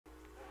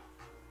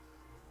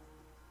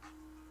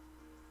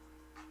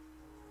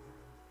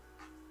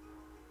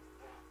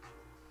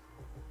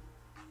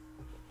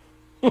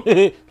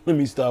Let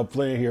me stop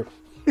playing here.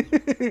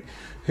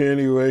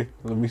 Anyway,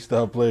 let me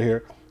stop playing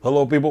here.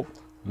 Hello, people.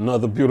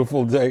 Another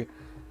beautiful day.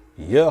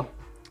 Yeah.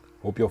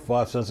 Hope your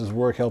five senses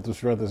work. Health and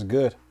strength is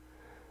good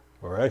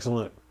or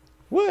excellent.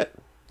 What?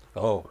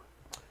 Oh,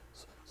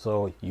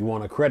 so you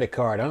want a credit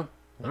card, huh?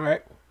 All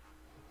right.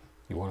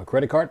 You want a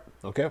credit card?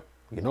 Okay.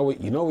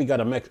 We got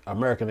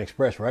American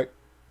Express, right?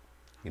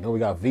 You know we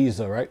got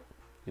Visa, right?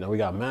 You know we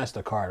got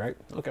MasterCard, right?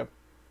 Okay.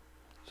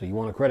 So you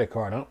want a credit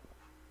card, huh?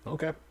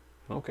 Okay.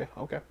 Okay.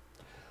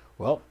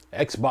 Well,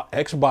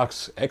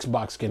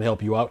 Xbox can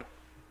help you out.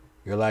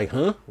 You're like,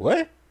 huh?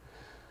 What?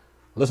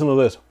 Listen to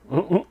this.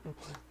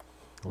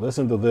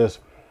 Listen to this.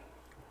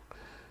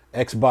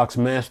 Xbox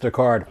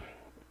MasterCard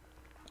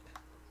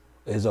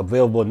is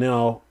available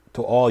now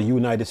to all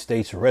United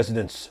States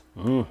residents.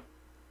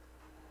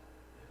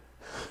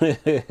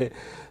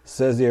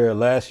 Says here,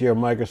 last year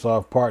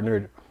Microsoft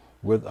partnered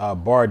with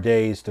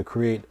Bardays to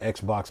create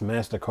Xbox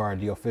MasterCard,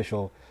 the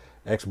official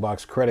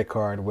Xbox credit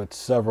card with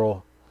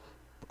several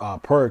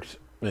perks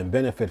and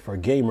benefit for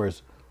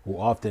gamers who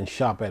often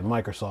shop at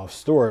Microsoft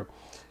Store.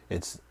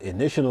 It's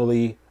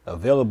initially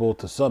available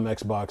to some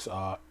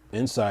Xbox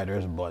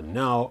insiders, but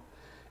now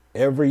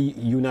every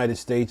United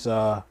States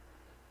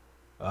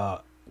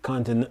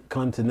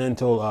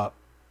continental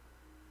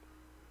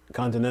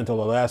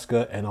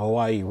Alaska and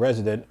Hawaii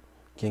resident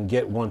can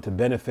get one to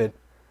benefit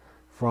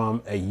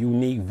from a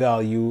unique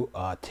value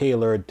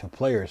tailored to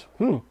players.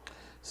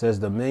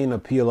 Says the main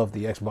appeal of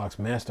the Xbox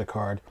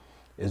MasterCard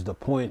is the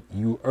point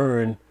you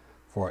earn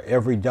for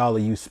every dollar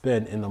you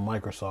spend in the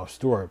Microsoft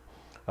Store.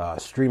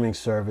 Streaming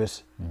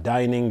service,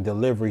 dining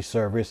delivery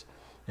service,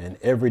 and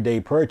everyday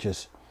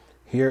purchase.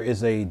 Here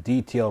is a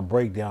detailed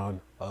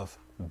breakdown of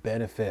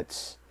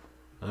benefits.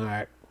 All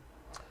right,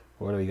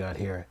 what do we got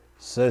here?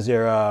 Says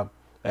here,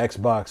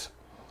 Xbox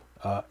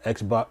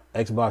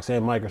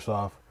and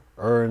Microsoft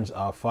earns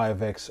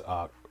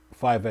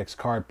 5x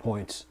card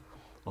points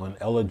on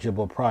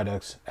eligible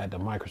products at the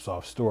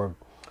Microsoft Store.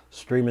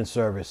 Streaming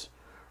service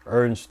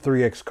earns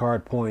 3x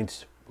card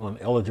points on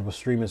eligible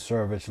streaming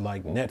service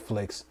like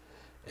Netflix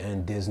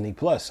and Disney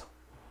Plus.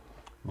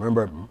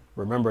 Remember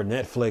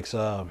Netflix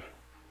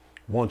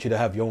wants you to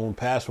have your own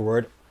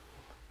password,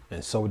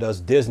 and so does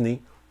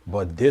Disney.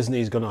 But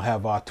Disney's gonna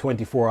have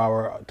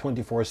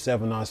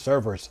 24/7 on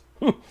servers.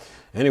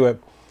 Anyway,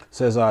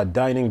 says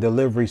dining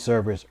delivery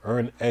service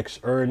earn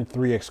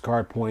 3x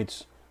card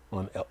points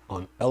on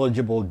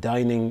eligible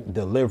dining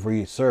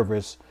delivery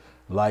service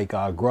like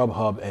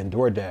Grubhub and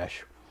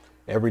DoorDash.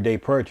 Everyday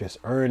purchase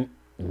earn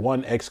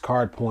 1x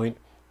card point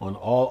on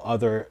all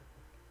other.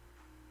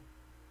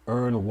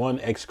 Earn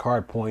 1x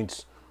card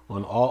points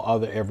on all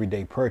other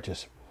everyday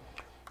purchase.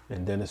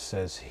 And then it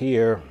says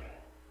here,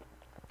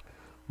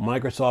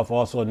 Microsoft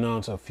also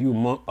announced a few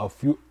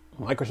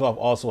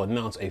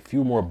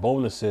more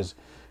bonuses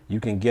you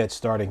can get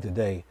starting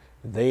today.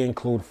 They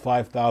include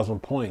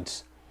 5,000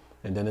 points,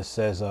 and then it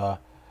says a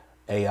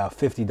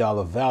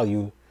 $50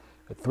 value,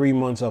 3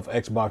 months of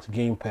Xbox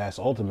Game Pass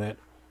Ultimate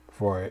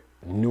for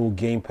new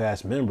Game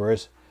Pass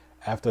members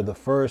after the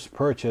first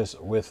purchase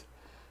with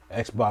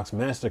Xbox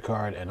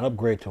MasterCard and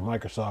upgrade to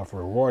Microsoft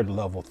Reward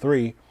Level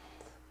 3.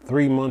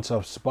 3 months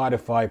of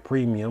Spotify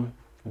Premium.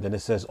 Then it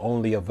says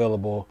only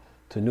available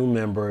to new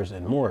members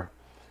and more.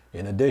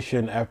 In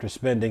addition, after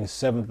spending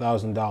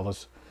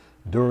 $7,000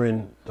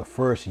 during the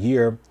first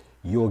year,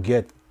 you'll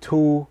get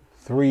two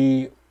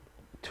 3-month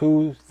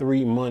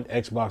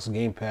Xbox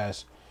Game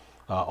Pass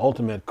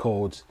Ultimate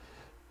codes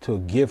to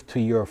give to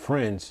your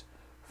friends,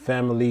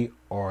 family,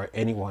 or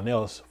anyone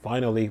else.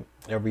 Finally,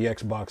 every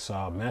Xbox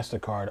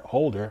MasterCard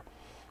holder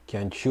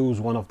can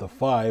choose one of the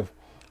 5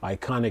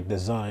 iconic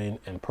design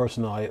and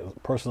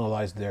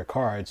personalize their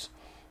cards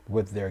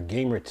with their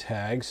gamer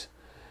tags.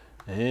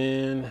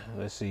 And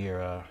let's see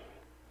here.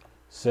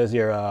 Says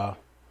here,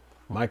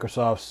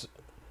 Microsoft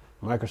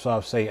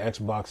say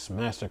Xbox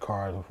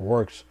MasterCard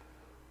works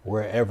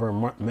wherever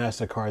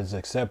MasterCard is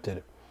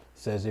accepted.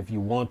 Says if you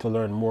want to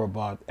learn more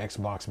about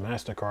Xbox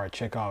MasterCard,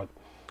 check out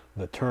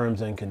the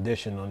terms and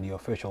condition on the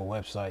official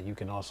website. You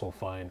can also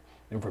find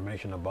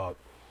information about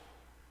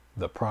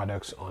the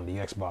products on the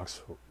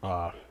Xbox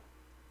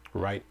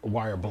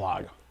Wire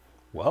blog.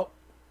 Well,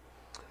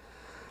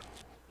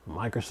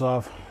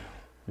 Microsoft,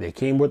 they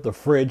came with the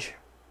fridge.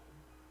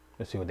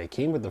 Let's see what they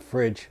came with the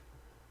fridge.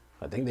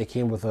 I think they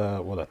came with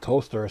a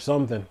toaster or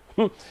something.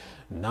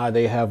 Now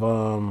they have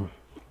a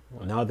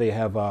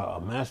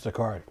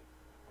MasterCard.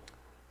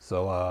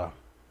 So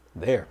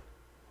there.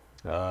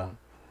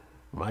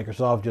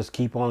 Microsoft just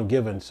keep on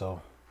giving.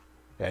 So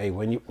hey,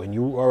 when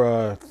you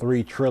are a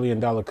 $3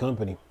 trillion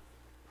company,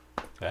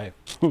 hey,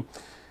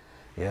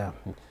 yeah,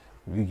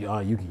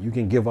 you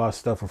can give us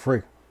stuff for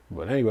free.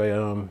 But anyway,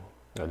 a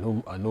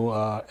new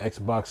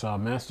Xbox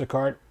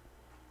MasterCard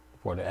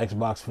for the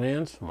Xbox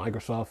fans,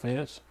 Microsoft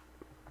fans,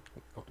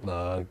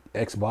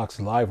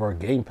 Xbox Live or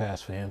Game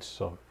Pass fans.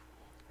 So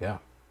yeah,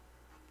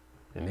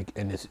 and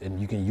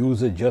you can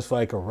use it just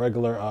like a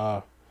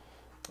regular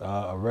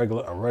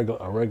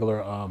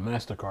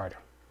MasterCard,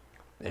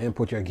 and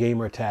put your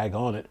gamer tag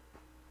on it.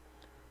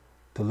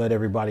 to let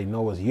everybody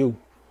know it's you.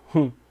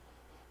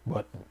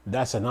 But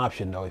that's an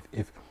option though,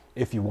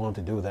 if you want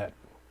to do that.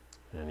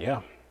 And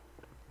yeah,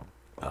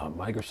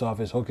 Microsoft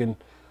is hooking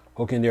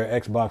their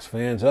Xbox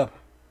fans up.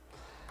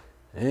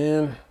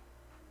 And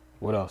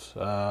what else?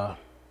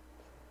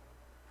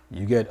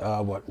 You get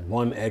what,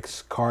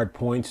 1x card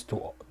points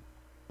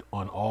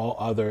on all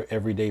other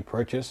everyday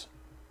purchase.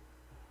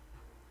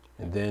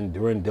 And then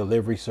during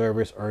delivery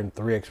service, earn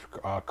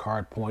 3x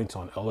card points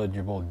on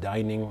eligible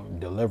dining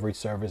delivery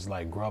service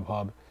like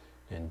Grubhub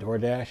and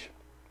DoorDash.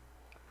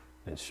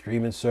 And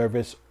streaming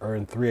service,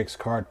 earn 3x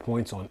card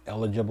points on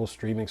eligible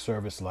streaming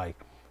service like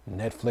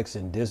Netflix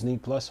and Disney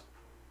Plus.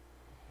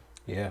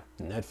 Yeah,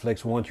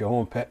 Netflix wants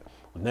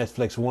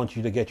Netflix wants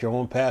you to get your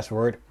own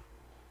password,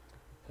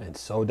 and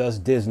so does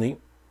Disney.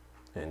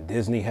 And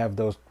Disney have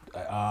those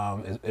are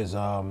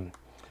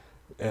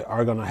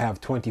gonna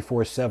have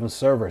 24/7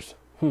 servers.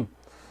 And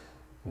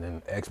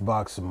then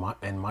Xbox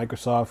and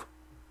Microsoft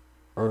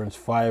earns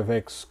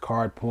 5x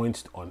card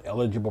points on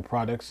eligible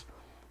products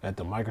at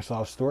the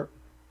Microsoft Store.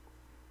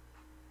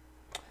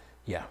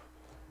 Yeah,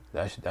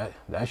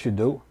 that should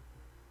do.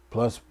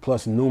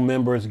 Plus new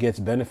members gets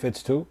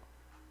benefits too.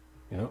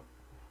 You know,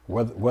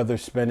 whether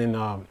spending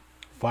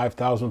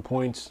 5,000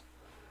 points,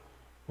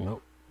 you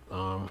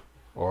know,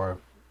 or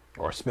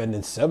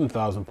spending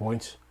 7,000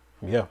 points.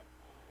 Yeah,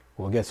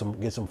 we'll get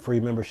some free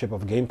membership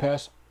of Game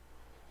Pass.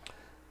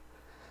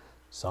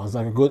 Sounds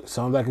like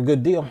a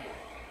good deal.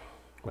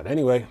 But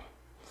anyway,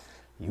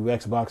 you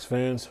Xbox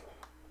fans,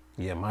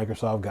 yeah,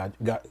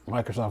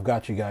 Microsoft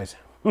got you guys.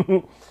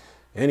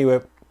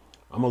 Anyway,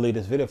 I'm gonna leave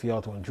this video for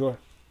y'all to enjoy.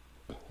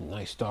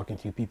 Nice talking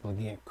to you people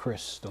again.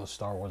 Chris, still a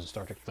Star Wars and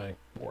Star Trek thing,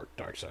 or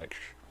Dark Side.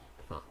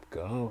 I'm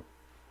gone.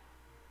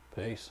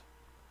 Peace.